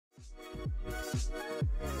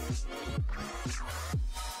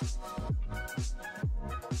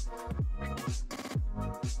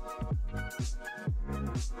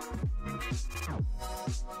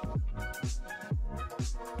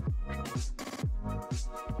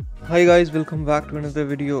Hi guys, welcome back to another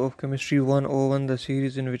video of Chemistry 101, the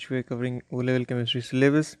series in which we are covering O-level chemistry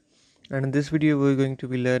syllabus. And in this video we're going to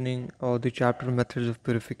be learning the chapter methods of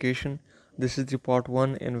purification. This is the part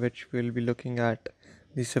 1 in which we'll be looking at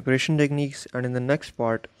the separation techniques, and in the next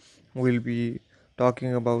part we'll be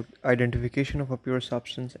talking about identification of a pure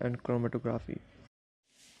substance and chromatography.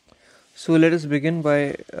 So let us begin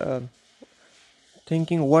by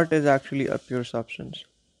thinking what is actually a pure substance.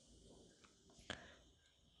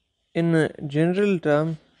 In a general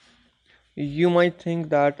term, you might think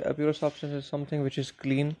that a pure substance is something which is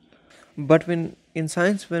clean, but when in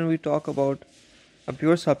science when we talk about a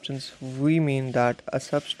pure substance, we mean that a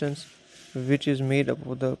substance which is made up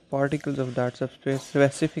of the particles of that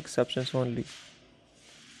specific substance only.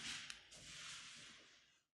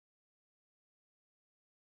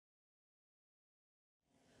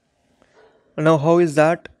 Now, how is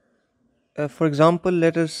that? For example,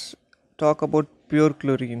 let us talk about pure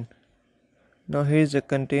chlorine. Now, here is a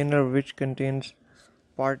container which contains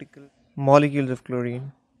molecules of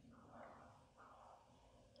chlorine.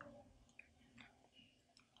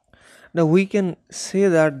 Now, we can say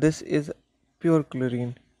that this is pure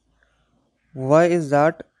chlorine. Why is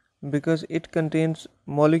that? Because it contains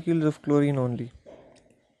molecules of chlorine only.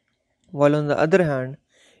 While on the other hand,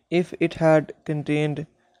 if it had contained,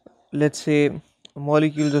 let's say,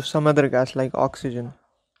 molecules of some other gas like oxygen,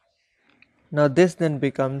 now this then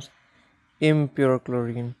becomes impure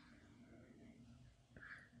chlorine.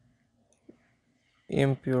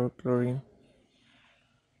 Impure chlorine.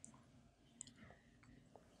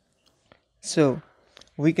 So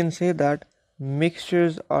we can say that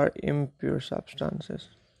mixtures are impure substances.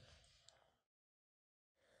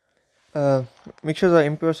 Uh, Mixtures are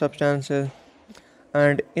impure substances,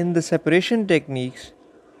 and in the separation techniques,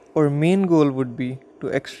 our main goal would be to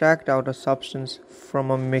extract out a substance from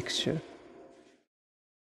a mixture.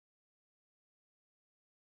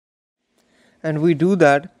 And we do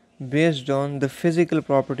that based on the physical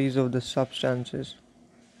properties of the substances.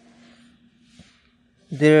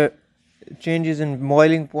 Their changes in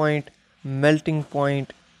boiling point, melting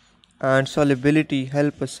point, and solubility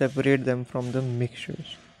help us separate them from the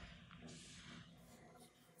mixtures.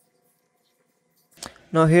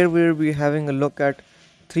 Now here we'll be having a look at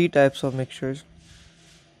three types of mixtures.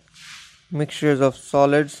 Mixtures of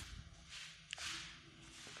solids,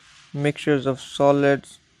 mixtures of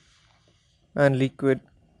solids and liquid,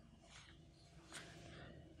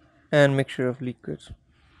 and mixture of liquids.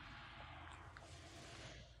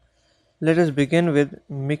 Let us begin with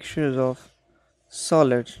mixtures of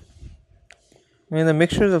solids. In the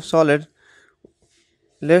mixtures of solids,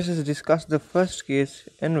 let us discuss the first case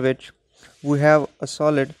in which we have a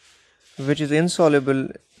solid which is insoluble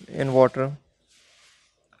in water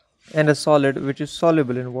and a solid which is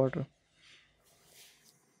soluble in water.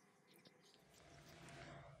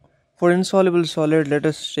 For insoluble solid, let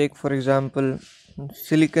us take for example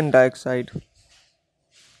silicon dioxide.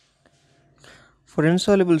 For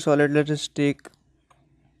insoluble solid, let us take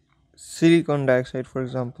silicon dioxide for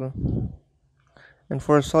example. And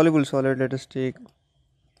for a soluble solid, let us take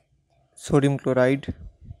sodium chloride.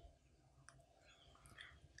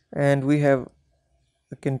 And we have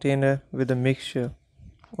a container with a mixture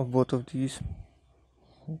of both of these.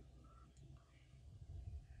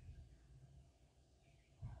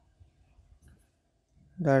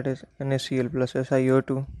 That is NaCl plus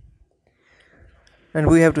SiO2. And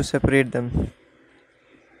we have to separate them.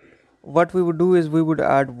 What we would do is we would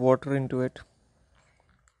add water into it,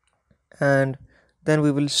 and then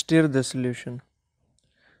we will stir the solution.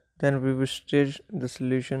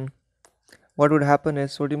 What would happen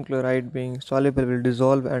is sodium chloride being soluble will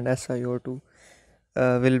dissolve, and SiO2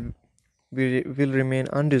 will remain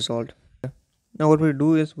undissolved. Now what we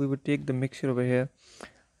do is we would take the mixture over here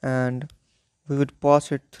and we would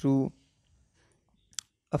pass it through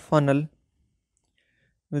a funnel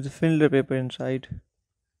with a filter paper inside,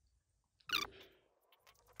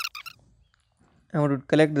 and we would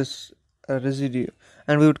collect this residue,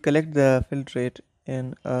 and we would collect the filtrate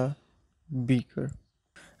in a beaker.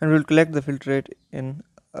 And we will collect the filtrate in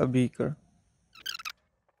a beaker.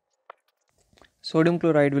 Sodium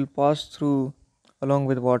chloride will pass through along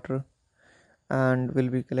with water and will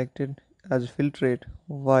be collected as filtrate,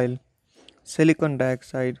 while silicon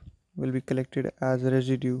dioxide will be collected as a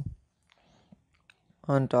residue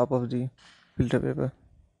on top of the filter paper.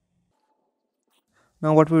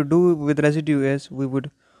 Now what we do with residue is we would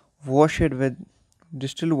wash it with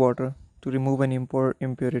distilled water to remove any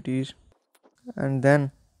impurities, and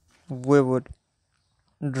then we would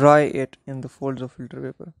dry it in the folds of filter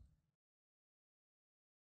paper.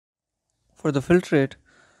 For the filtrate,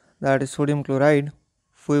 that is sodium chloride,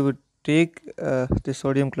 we would take the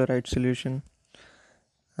sodium chloride solution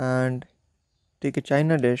and take a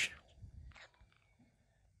china dish,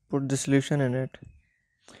 put the solution in it,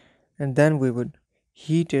 and then we would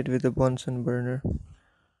heat it with a Bunsen burner.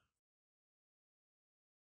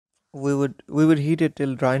 We would heat it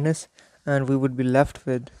till dryness, and we would be left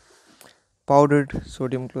with powdered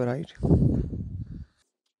sodium chloride.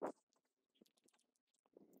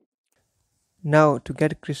 Now, to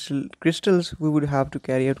get crystals, we would have to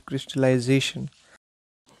carry out crystallization.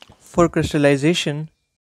 For crystallization,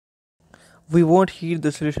 we won't heat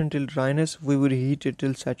the solution till dryness, we would heat it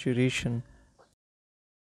till saturation.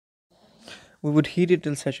 We would heat it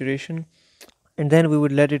till saturation, and then we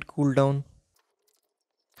would let it cool down.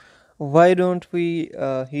 Why don't we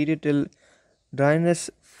heat it till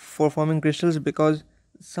dryness for forming crystals? Because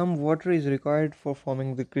some water is required for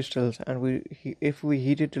forming the crystals, and if we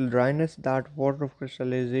heat it till dryness, that water of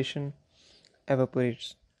crystallization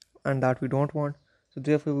evaporates, and that we don't want. So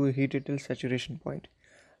therefore we heat it till saturation point.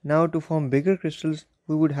 Now, to form bigger crystals,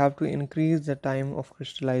 we would have to increase the time of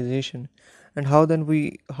crystallization. And how can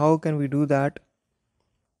we do that?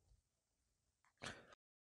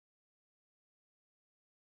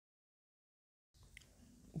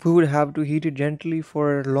 We would have to heat it gently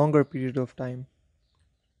for a longer period of time.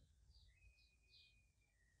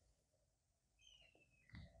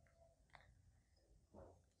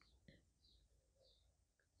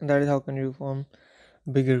 And that is how can you form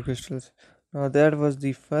bigger crystals. Now that was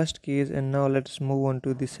the first case, and now let's move on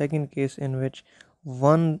to the second case, in which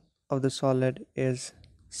one of the solid is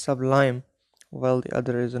sublime while the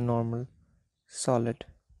other is a normal solid.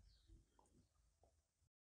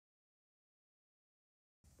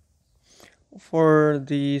 For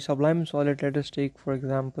the sublime solid, let us take for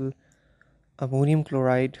example ammonium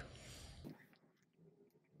chloride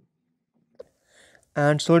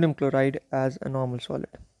and sodium chloride as a normal solid.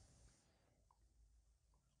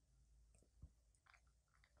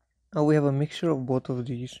 Now we have a mixture of both of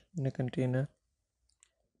these in a container.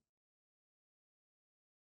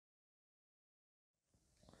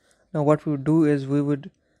 Now what we would do is we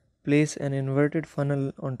would place an inverted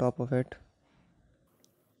funnel on top of it,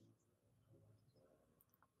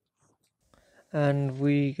 and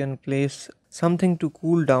we can place something to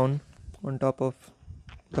cool down on top of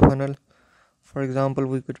the funnel. For example,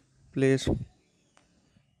 we could place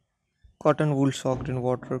cotton wool soaked in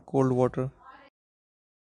water, cold water.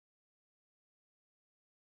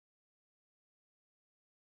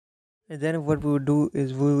 And then what we would do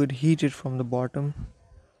is we would heat it from the bottom.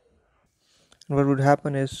 And what would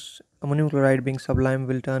happen is ammonium chloride, being sublime,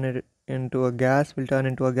 will turn into a gas,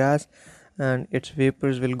 and its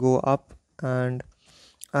vapors will go up, and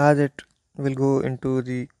as it will go into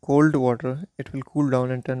the cold water, it will cool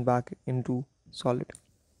down and turn back into solid.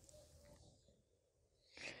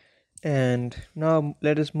 And now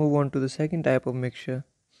let us move on to the second type of mixture,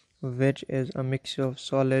 which is a mixture of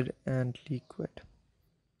solid and liquid.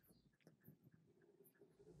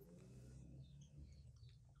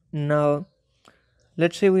 Now,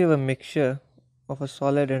 let's say we have a mixture of a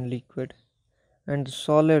solid and liquid, and the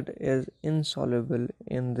solid is insoluble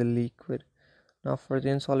in the liquid. Now, for the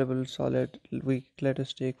insoluble solid, let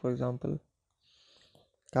us take, for example,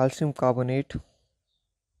 calcium carbonate,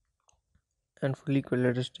 and for liquid,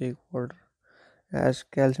 let us take water, as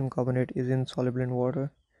calcium carbonate is insoluble in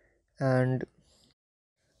water. And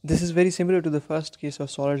this is very similar to the first case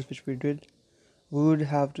of solids which we did. We would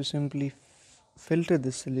have to simply filter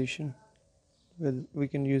this solution. We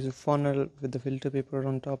can use a funnel with the filter paper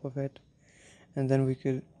on top of it, and then we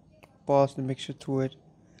could pass the mixture through it.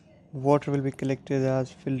 Water will be collected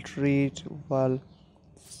as filtrate, while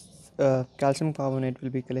calcium carbonate will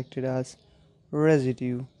be collected as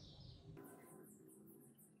residue.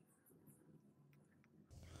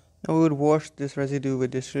 Now we would wash this residue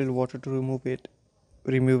with distilled water to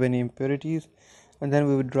remove any impurities, and then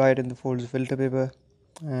we would dry it in the folds of filter paper,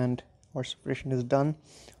 and our separation is done.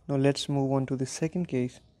 Now let's move on to the second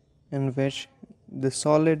case, in which the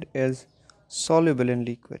solid is soluble in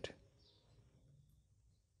liquid.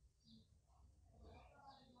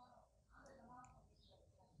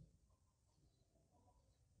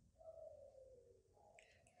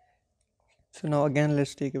 So now again,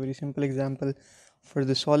 let's take a very simple example. For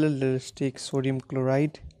the solid, let's take sodium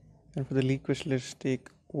chloride, and for the liquid, let's take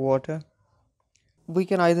water. We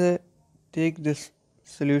can either take this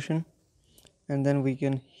solution and then we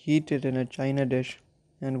can heat it in a china dish,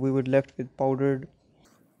 and we would left with powdered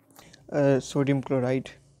sodium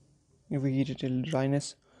chloride if we heat it till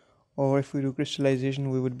dryness, or if we do crystallization,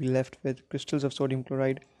 we would be left with crystals of sodium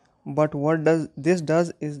chloride. But what does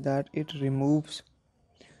is that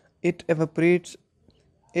it evaporates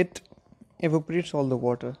it evaporates all the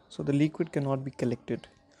water, so the liquid cannot be collected.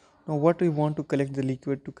 Now, what we want to collect the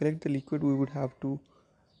liquid? To collect the liquid, we would have to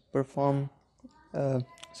perform uh,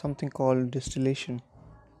 something called distillation.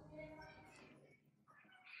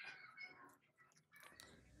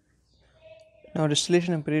 Now,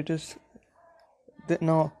 distillation apparatus.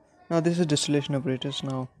 Now this is distillation apparatus.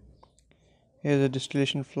 Now, here's a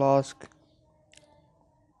distillation flask,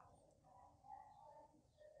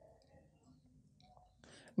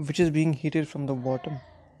 which is being heated from the bottom.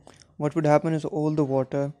 What would happen is all the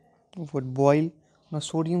water would boil. Now,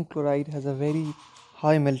 sodium chloride has a very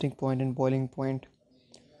high melting point and boiling point,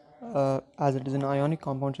 as it is an ionic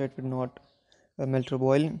compound, so it would not melt or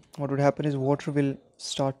boil. What would happen is water will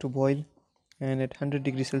start to boil, and at 100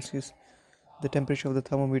 degrees Celsius, the temperature of the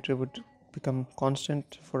thermometer would become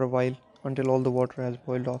constant for a while until all the water has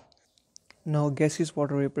boiled off. Now, gaseous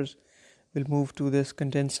water vapors will move to this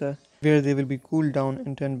condenser where they will be cooled down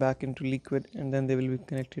and turned back into liquid, and then they will be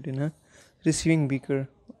connected in a receiving beaker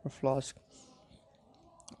or flask.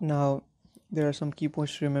 Now, there are some key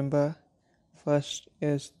points to remember. First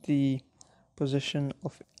is the position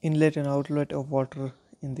of inlet and outlet of water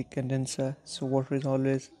in the condenser. So water is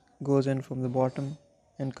always goes in from the bottom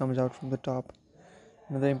and comes out from the top.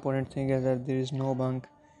 Another important thing is that there is no bunk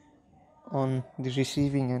on the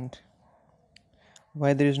receiving end.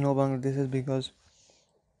 Why there is no bunk? This is because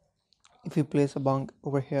if we place a bunk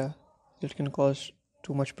over here, it can cause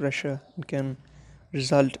too much pressure and can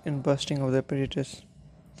result in bursting of the apparatus.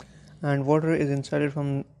 And water is inserted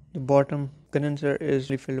from the bottom. Condenser is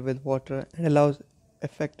refilled with water and allows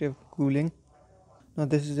effective cooling. Now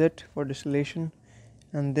this is it for distillation,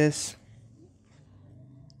 and this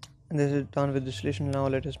is done with distillation. Now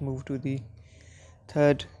let us move to the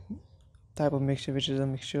third type of mixture, which is a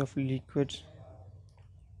mixture of liquids.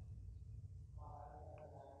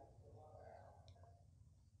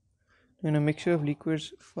 In a mixture of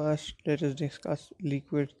liquids, first let us discuss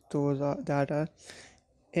liquids that are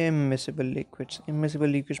immiscible liquids. Immiscible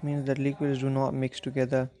liquids means that liquids do not mix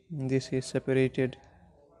together. They say separated,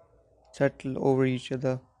 settle over each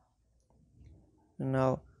other.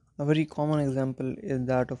 Now, a very common example is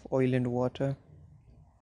that of oil and water.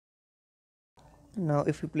 Now,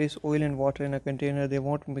 if you place oil and water in a container, they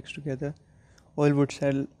won't mix together. Oil would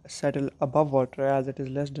settle above water as it is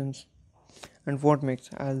less dense and won't mix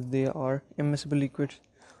as they are immiscible liquids.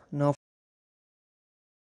 Now,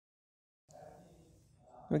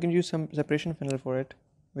 we can use some separation funnel for it,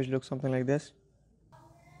 which looks something like this.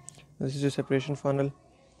 This is a separation funnel.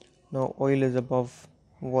 Now, oil is above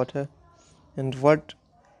water, and what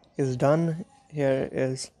is done here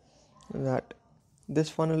is that this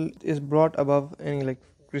funnel is brought above any like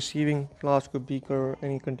receiving flask or beaker or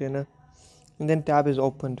any container, and then tab is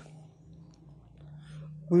opened.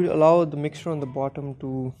 We will allow the mixture on the bottom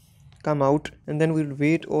to come out, and then we'll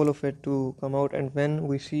wait all of it to come out. And when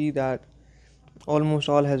we see that when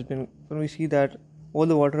we see that all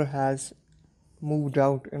the water has moved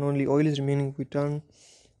out and only oil is remaining, we turn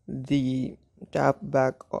the tap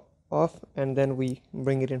back off, and then we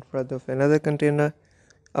bring it in front of another container,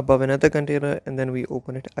 above another container, and then we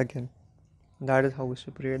open it again. That is how we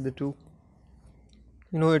separate the two.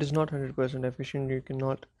 It is not 100% efficient. You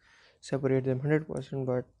cannot separate them 100%,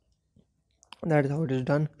 but that is how it is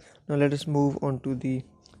done. Now let us move on to the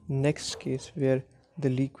next case where the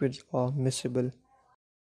liquids are miscible.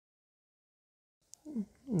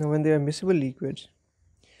 Now when they are miscible liquids,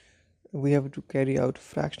 we have to carry out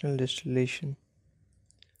fractional distillation.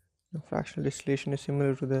 Now, fractional distillation is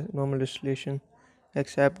similar to the normal distillation,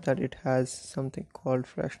 except that it has something called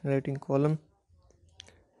fractionating column.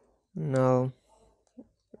 Now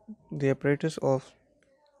the apparatus of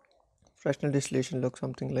fractional distillation looks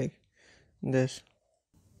something like this.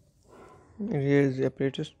 Here is the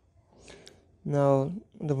apparatus. Now,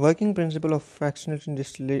 the working principle of fractional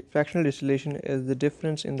distillation is the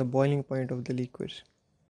difference in the boiling point of the liquids.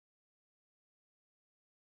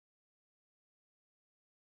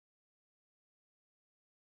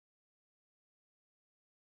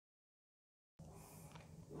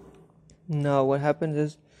 Now, what happens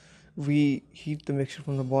is we heat the mixture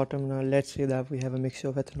from the bottom. Now, let's say that we have a mixture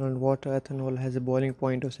of ethanol and water. Ethanol has a boiling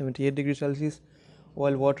point of 78 degrees Celsius,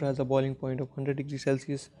 while water has a boiling point of 100 degrees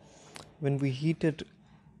Celsius. When we heat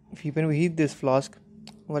this flask,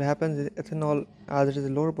 what happens is ethanol, as it is a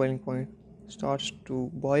lower boiling point, starts to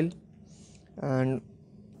boil, and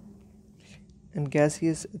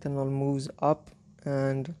gaseous ethanol moves up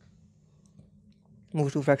and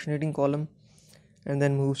moves to fractionating column, and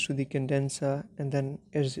then moves to the condenser, and then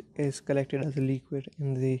is collected as a liquid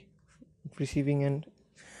in the receiving end.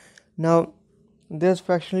 Now This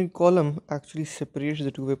fractional column actually separates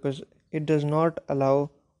the two vapors. It does not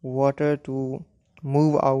allow water to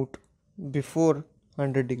move out before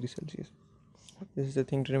 100 degrees Celsius. This is the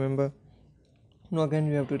thing to remember. Now again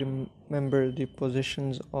you have to remember the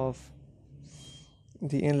positions of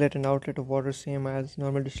the inlet and outlet of water, same as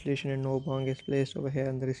normal distillation, and no bong is placed over here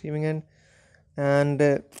on the receiving end.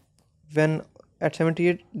 And when at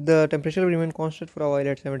 78, the temperature will remain constant for a while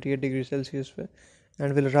at 78 degrees Celsius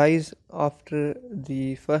and will rise after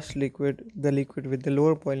the first liquid, the liquid with the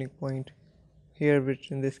lower boiling point here, which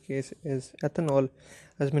in this case is ethanol,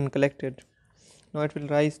 has been collected. Now it will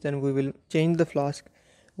rise, then we will change the flask.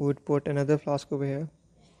 We would put another flask over here,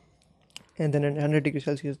 and then at 100 degrees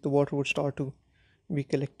Celsius the water would start to be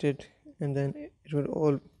collected, and then it would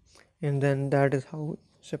all, and then that is how we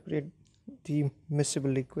separate the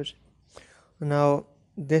miscible liquids. Now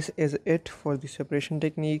this is it for the separation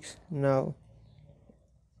techniques. Now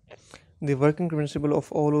the working principle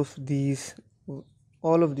of all of these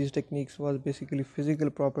techniques was basically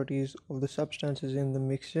physical properties of the substances in the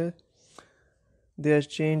mixture. There's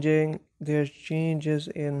changes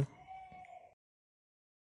in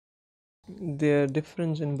their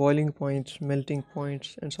difference in boiling points, melting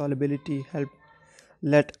points, and solubility help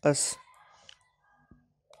let us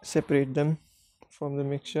separate them from the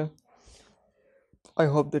mixture. I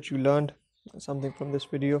hope that you learned something from this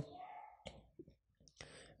video,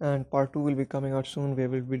 and part 2 will be coming out soon, where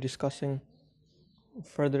we'll be discussing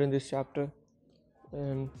further in this chapter.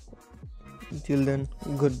 And till then,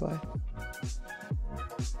 goodbye.